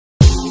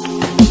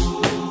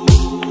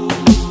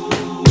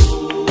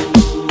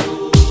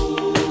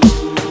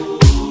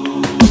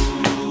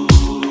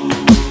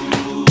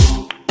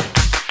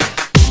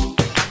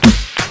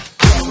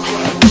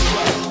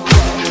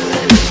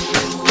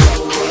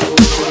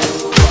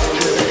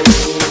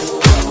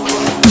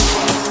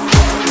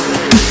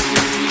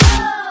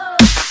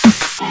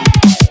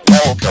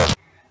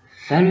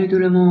Salut tout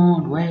le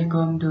monde,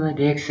 welcome to the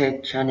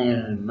DXZ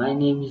channel. My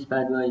name is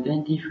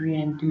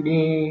Badboy23 and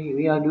today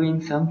we are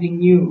doing something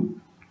new.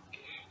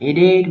 A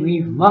date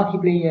with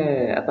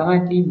Markiplier.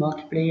 Apparently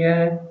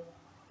Markiplier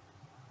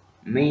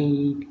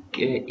made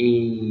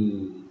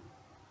a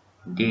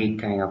date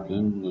kind of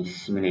thing, a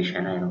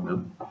simulation, I don't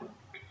know.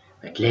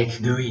 But let's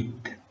do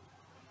it.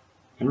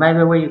 And by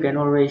the way, you can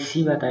already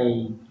see that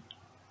I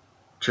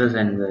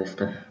chosen the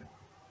stuff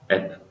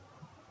up.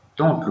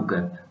 Don't look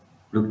up,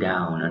 look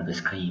down on the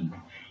screen.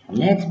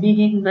 Let's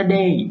begin the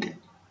date.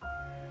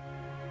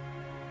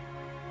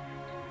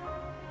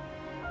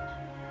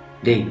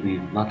 Date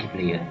with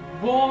Markiplier.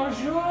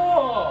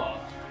 Bonjour!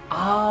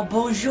 Ah,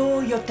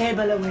 bonjour, your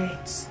table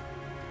awaits.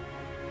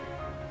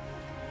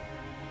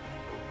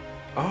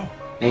 Oh,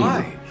 There you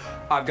hi.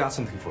 I've got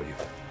something for you.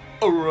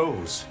 A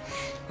rose.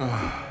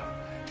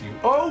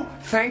 Oh,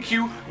 thank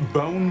you.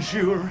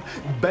 Bonjour.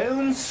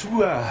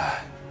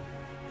 Bonsoir.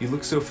 You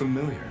look so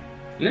familiar.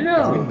 You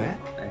know, Have we met?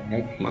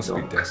 I Must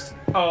be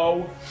destiny.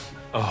 Oh,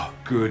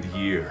 good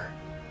year.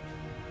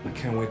 I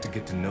can't wait to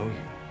get to know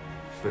you.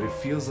 But it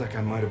feels like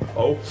I might have...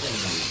 Oh.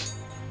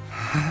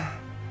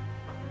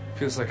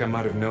 Feels like I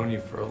might have known you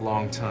for a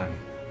long time.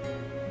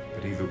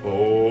 But either...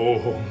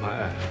 Oh,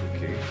 my...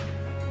 Okay.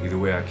 Either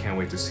way, I can't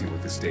wait to see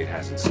what this date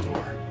has in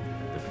store.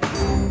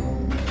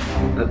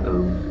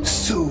 Uh-oh.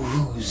 So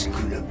who's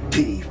gonna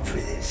pay for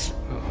this?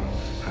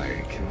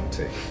 I can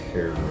take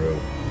care of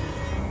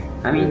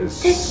I mean,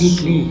 this.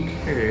 technically,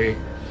 Okay.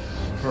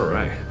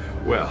 Alright.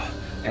 Well,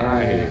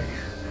 I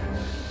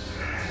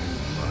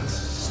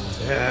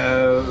must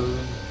have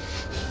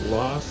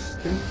lost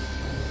him.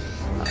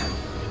 Okay.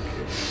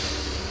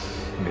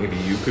 Maybe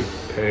you could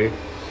pay,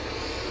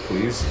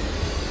 please?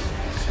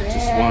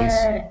 Just once.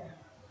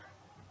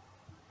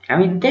 I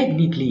mean,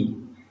 technically,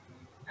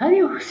 have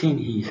you seen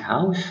his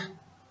house?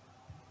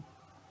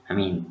 I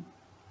mean,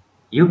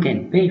 you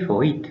can pay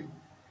for it.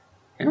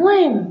 And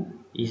why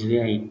is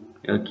very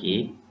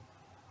okay.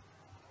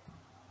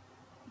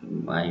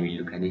 I will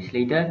look at this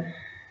later.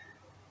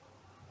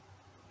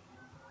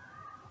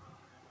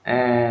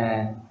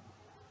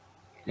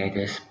 Let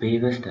us pay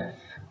the stuff.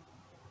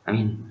 I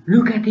mean,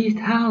 look at his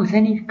house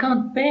and he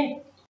can't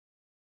pay.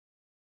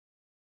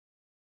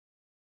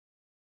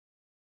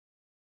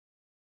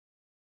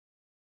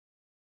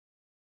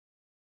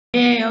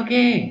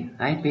 Okay,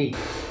 I pay.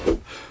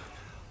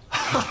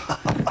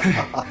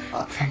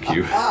 Thank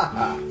you.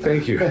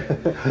 Thank you.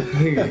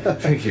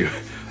 Thank you.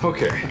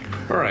 Okay.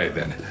 All right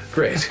then.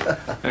 Great.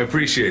 I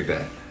appreciate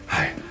that.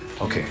 Hi.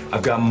 Okay.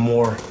 I've got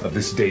more of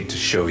this date to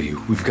show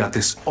you. We've got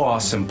this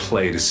awesome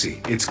play to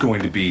see. It's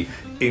going to be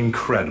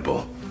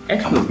incredible.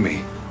 Come with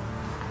me.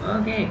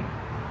 Okay.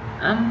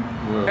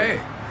 Well,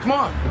 Hey, come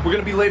on. We're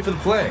gonna be late for the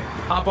play.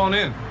 Hop on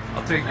in.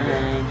 I'll take you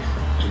there.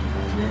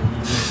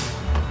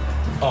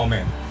 Oh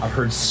man, I've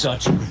heard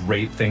such a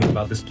great thing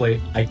about this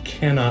play. I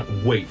cannot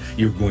wait.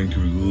 You're going to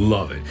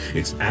love it.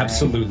 It's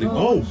absolutely...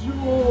 Oh!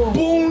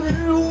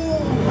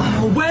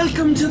 Bonjour!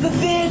 Welcome to the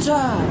theater!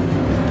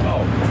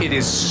 Oh, it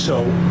is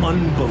so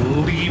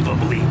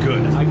unbelievably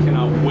good. I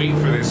cannot wait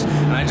for this.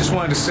 And I just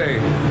wanted to say,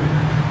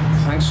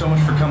 thanks so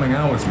much for coming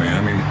out with me.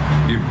 I mean,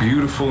 you're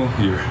beautiful,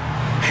 you're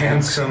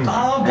handsome.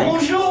 Ah,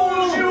 bonjour!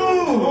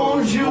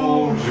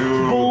 Bonjour!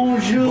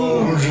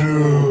 Bonjour!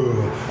 Bonjour!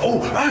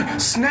 Oh,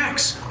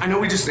 snacks! I know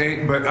we just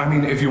ate, but I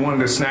mean, if you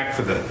wanted a snack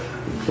for the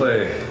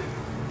play.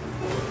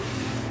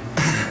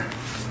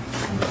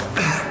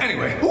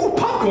 Anyway, ooh,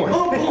 popcorn!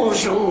 Oh,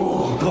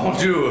 bonjour!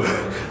 Bonjour!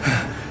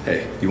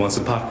 Hey, you want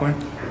some popcorn?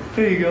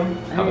 Here you go.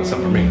 How about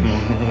some for me?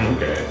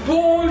 Okay.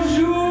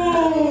 Bonjour!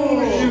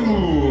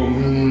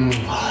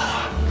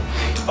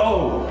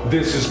 Oh,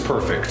 this is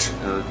perfect.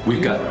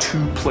 We've got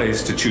 2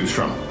 plays to choose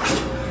from.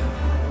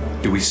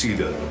 Do we see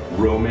the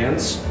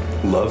romance,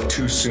 Love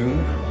Too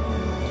Soon?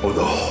 Or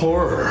the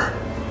horror,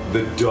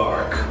 The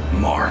Dark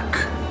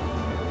Mark?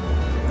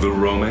 The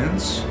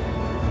romance?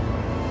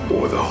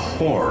 Or the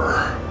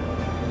horror?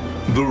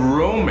 The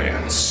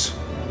romance?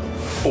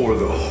 Or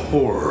the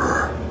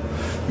horror?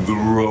 The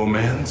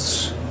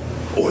romance?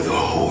 Or the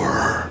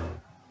horror?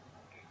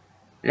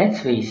 let's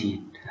face it,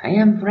 I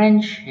am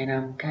French and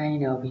I'm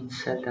kind of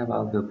insulted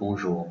about the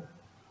bonjour.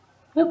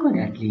 You could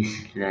at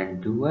least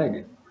learn 2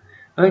 words.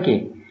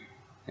 Okay,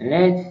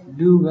 let's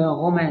do the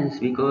romance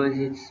because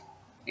it's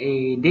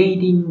a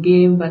dating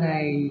game that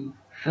I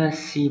first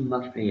see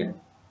Markiplier.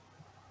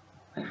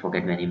 I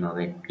forget the name of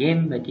that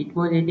game, but it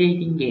was a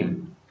dating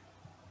game.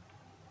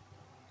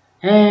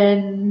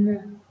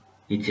 And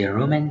it's a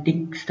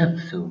romantic stuff,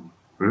 so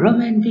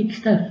romantic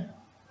stuff.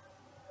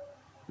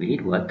 Will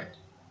it work?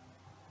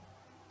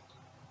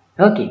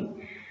 Okay,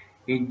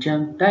 it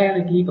jumped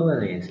directly over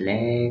this.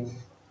 Let's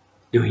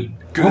do it.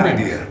 Good Romance.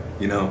 idea.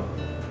 You know,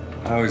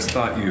 I always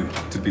thought you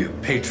to be a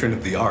patron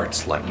of the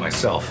arts like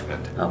myself,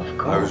 and Of I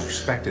course. always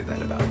respected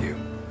that about you.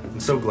 I'm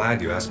so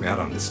glad you asked me out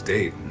on this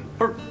date.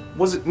 Or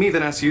was it me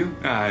that asked you?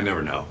 I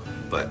never know.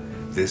 But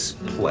this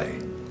play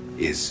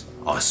is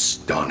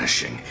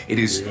astonishing. It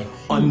is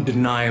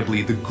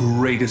undeniably the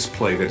greatest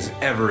play that has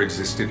ever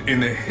existed in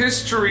the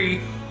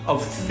history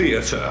of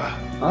theater.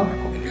 Of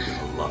And course. you're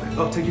gonna love it.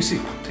 Oh, take your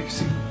seat. Take your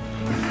seat.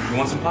 You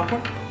want some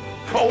popcorn?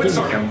 Oh, it's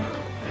sorry.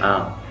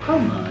 Oh,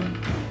 come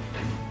on.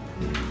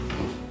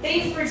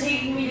 Thanks for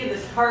taking me to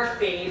this park,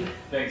 babe.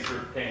 Thanks for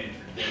paying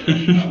for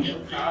dinner. No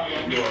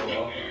problem. You're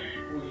welcome.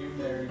 Will you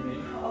marry me?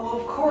 Oh,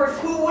 of course.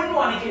 Who wouldn't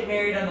want to get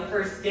married on the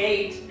first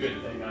date?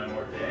 Good thing I'm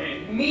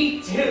ordained.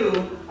 Me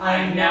too.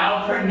 I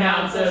now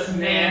pronounce us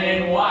man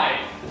and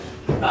wife.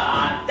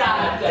 Ba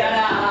da da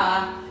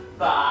da.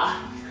 Ba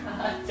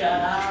da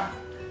da.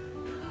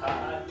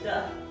 Ba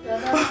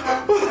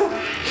da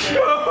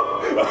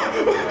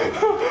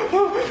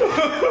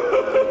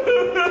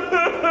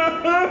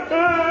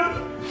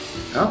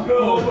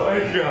Oh my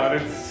god,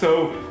 it's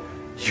so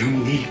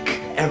unique.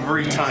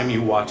 Every time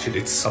you watch it,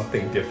 it's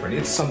something different.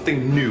 It's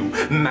something new,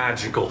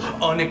 magical,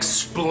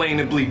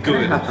 unexplainably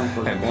good. Can I have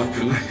some popcorn,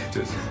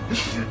 please?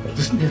 I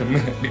just need a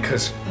minute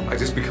because I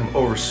just become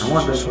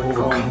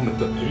overcome with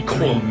the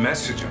core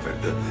message of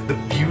it, the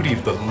beauty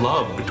of the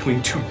love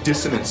between two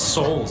dissonant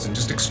souls and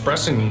just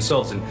expressing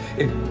themselves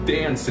in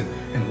dance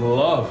and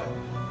love.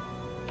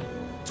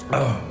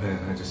 Oh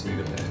man, I just need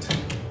a minute.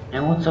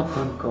 And what's up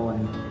on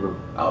going through?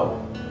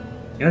 Oh,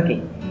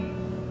 Okay.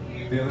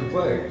 the other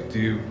play. Do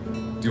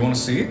you want to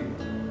see it?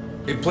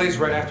 It plays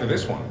right after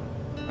this one.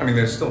 I mean,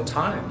 there's still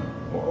time.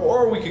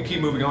 Or we could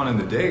keep moving on in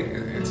the day.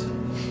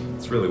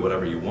 It's really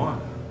whatever you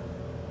want.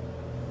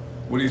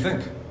 What do you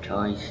think?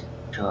 Choice,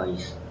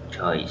 choice,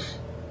 choice,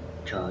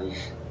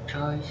 choice,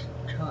 choice,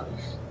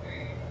 choice,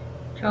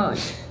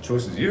 choice.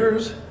 Choice is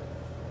yours.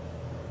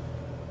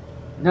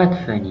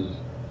 Not funny.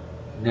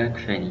 Not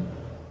funny.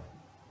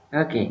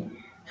 Okay,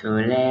 so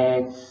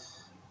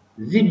let's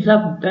zip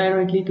zap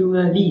directly to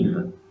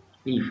leave.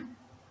 Leave.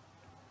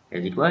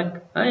 Does it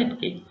work? Alright,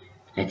 okay.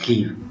 Let's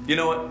leave. You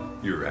know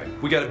what? You're right.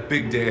 We got a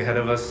big day ahead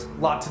of us.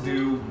 Lot to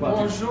do.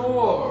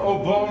 Bonjour.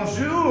 Oh,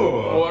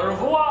 bonjour. Au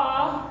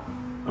revoir.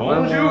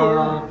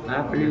 Bonjour.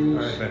 Please.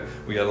 All right, then.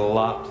 We got a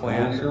lot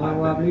planned.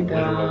 Bonjour, I've been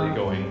Abuela. literally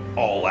going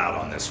all out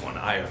on this one.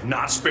 I have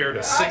not spared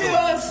a single.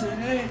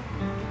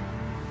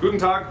 Guten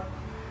Tag.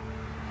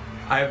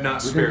 I have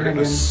not spared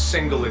a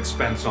single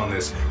expense on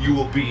this. You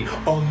will be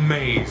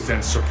amazed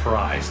and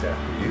surprised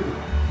after you.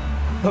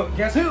 Oh,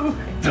 guess who?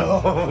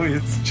 Oh,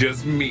 it's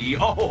just me.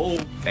 Oh,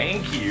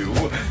 thank you.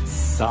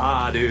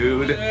 Saw,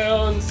 dude.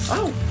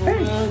 Oh,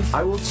 hey.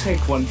 I will take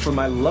one for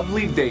my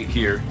lovely date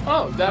here.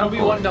 Oh, that'll be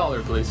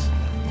 $1, please.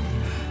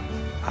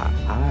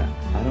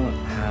 I don't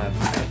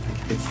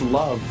have. It's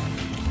love.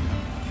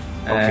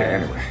 Okay,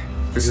 anyway.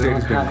 This date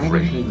has been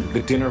great.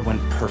 The dinner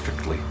went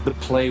perfectly. The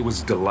play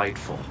was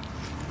delightful.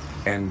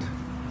 And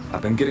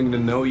I've been getting to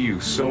know you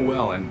so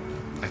well, and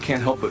I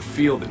can't help but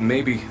feel that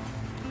maybe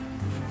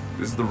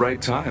this is the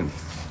right time.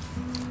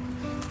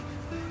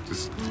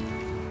 Just.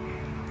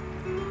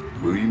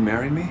 Will you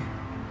marry me?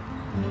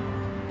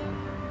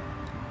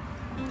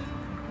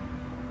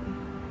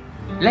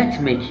 Let's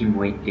make him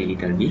wait a little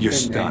bit. You're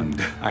and then-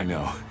 stunned. I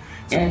know.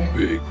 It's Yeah. a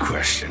big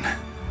question.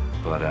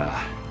 But,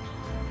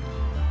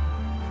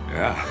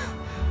 yeah.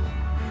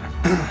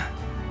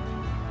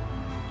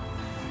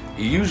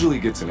 He usually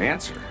gets an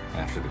answer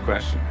after the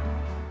question.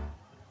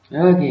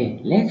 Okay,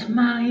 let's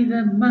marry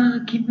the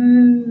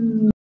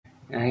Markiplier.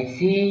 I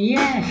say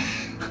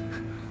yes.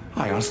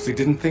 I honestly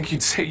didn't think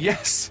you'd say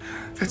yes.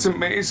 That's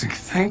amazing.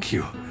 Thank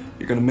you.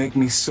 You're gonna make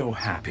me so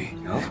happy.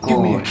 Of Give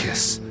me a course.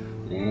 kiss.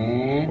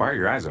 And Why are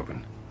your eyes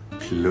open?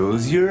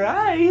 Close your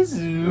eyes.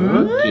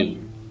 okay.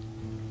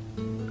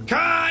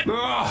 Cut!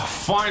 Oh,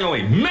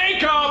 finally.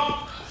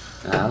 Makeup!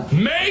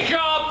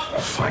 Makeup!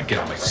 Fine, get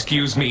out.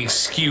 Excuse me.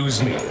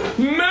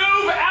 Move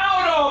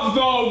out of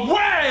the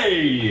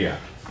way!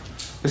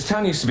 This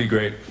town used to be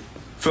great.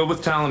 Filled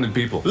with talented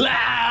people.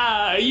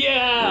 Ah,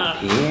 yeah.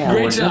 Okay, I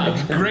Great was not job.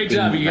 expecting Great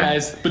job, you that.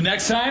 guys. But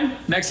next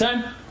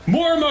time,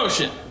 more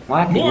emotion.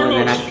 What? More More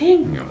than I emotion.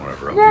 think? Yeah,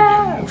 whatever. I'll No.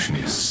 give you emotion.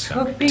 Yes.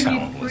 Hoping it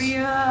Talentless. free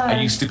I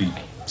used to be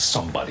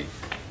somebody.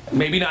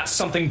 Maybe not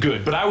something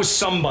good, but I was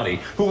somebody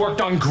who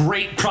worked on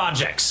great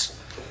projects.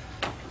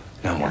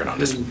 Now I'm working on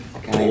this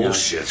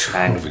bullshit. What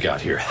have we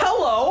got here?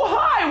 Hello,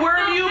 hi, where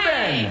have you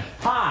been?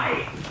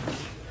 Hi.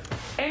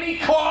 Any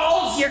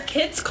calls? Your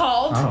kids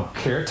called. I don't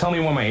care. Tell me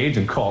when my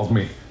agent calls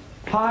me.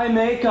 Hi,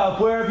 makeup.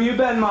 Where have you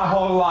been my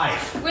whole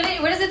life? What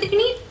is it that you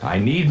need? I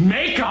need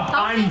makeup.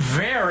 I'm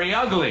very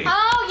ugly.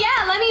 Oh,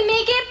 yeah, let me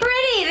make it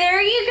pretty.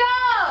 There you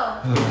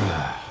go.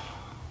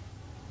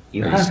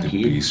 You I used have to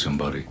be kids.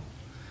 somebody.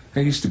 I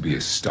used to be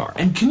a star.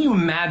 And can you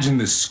imagine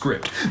this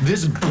script?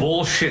 This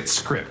bullshit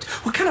script.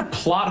 What kind of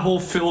plot hole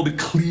filled,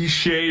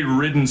 cliche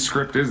ridden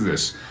script is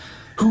this?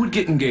 Who would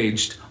get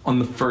engaged on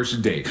the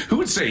first date? Who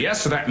would say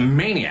yes to that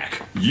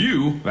maniac?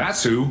 You,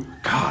 that's who.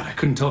 God, I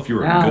couldn't tell if you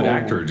were a good No.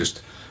 actor or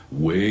just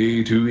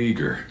way too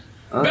eager.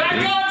 Okay. Back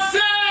on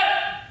set!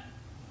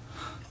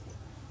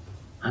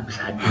 I'm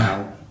sad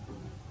now.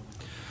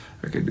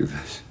 I could do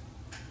this.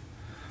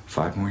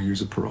 5 more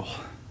years of parole.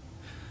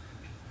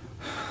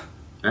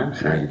 I'm Ready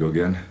to sad. go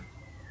again?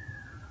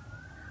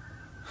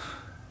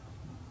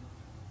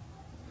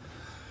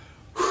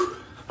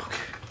 Okay.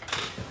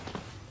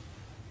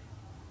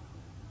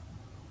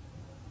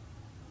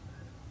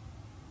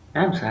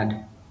 I'm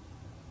sad.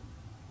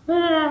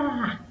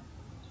 Ah!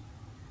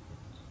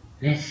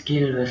 Let's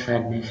kill the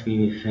sadness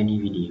with a funny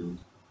video.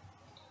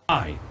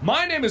 Hi,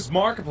 my name is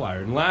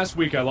Markiplier, and last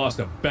week I lost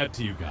a bet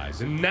to you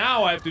guys, and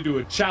now I have to do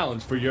a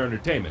challenge for your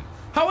entertainment.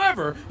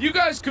 However, you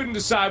guys couldn't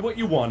decide what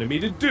you wanted me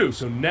to do,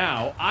 so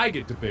now I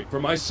get to pick for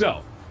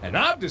myself. And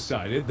I've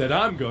decided that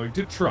I'm going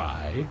to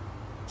try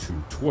to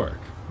twerk.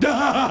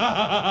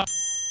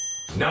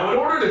 Now, in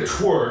order to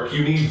twerk,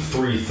 you need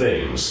three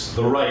things: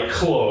 the right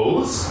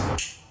clothes,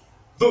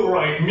 the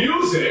right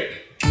music,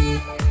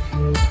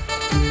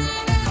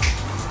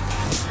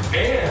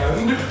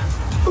 and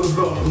the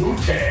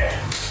booty.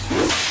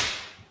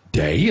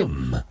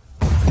 Damn.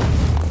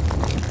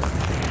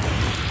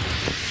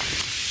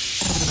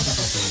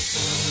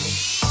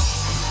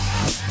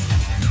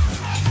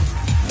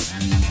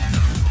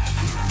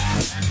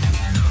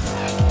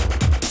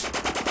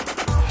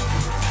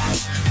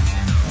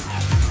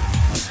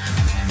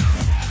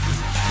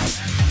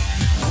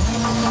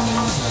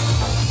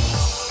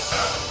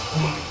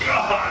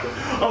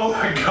 Oh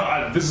my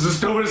god, this is the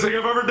stupidest thing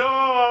I've ever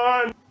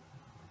done!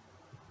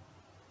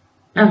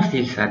 I'm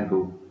still sad,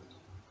 boo.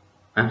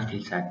 I'm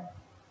still sad.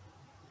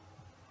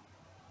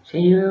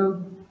 See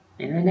you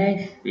in the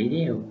next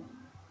video.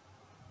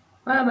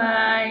 Bye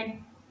bye.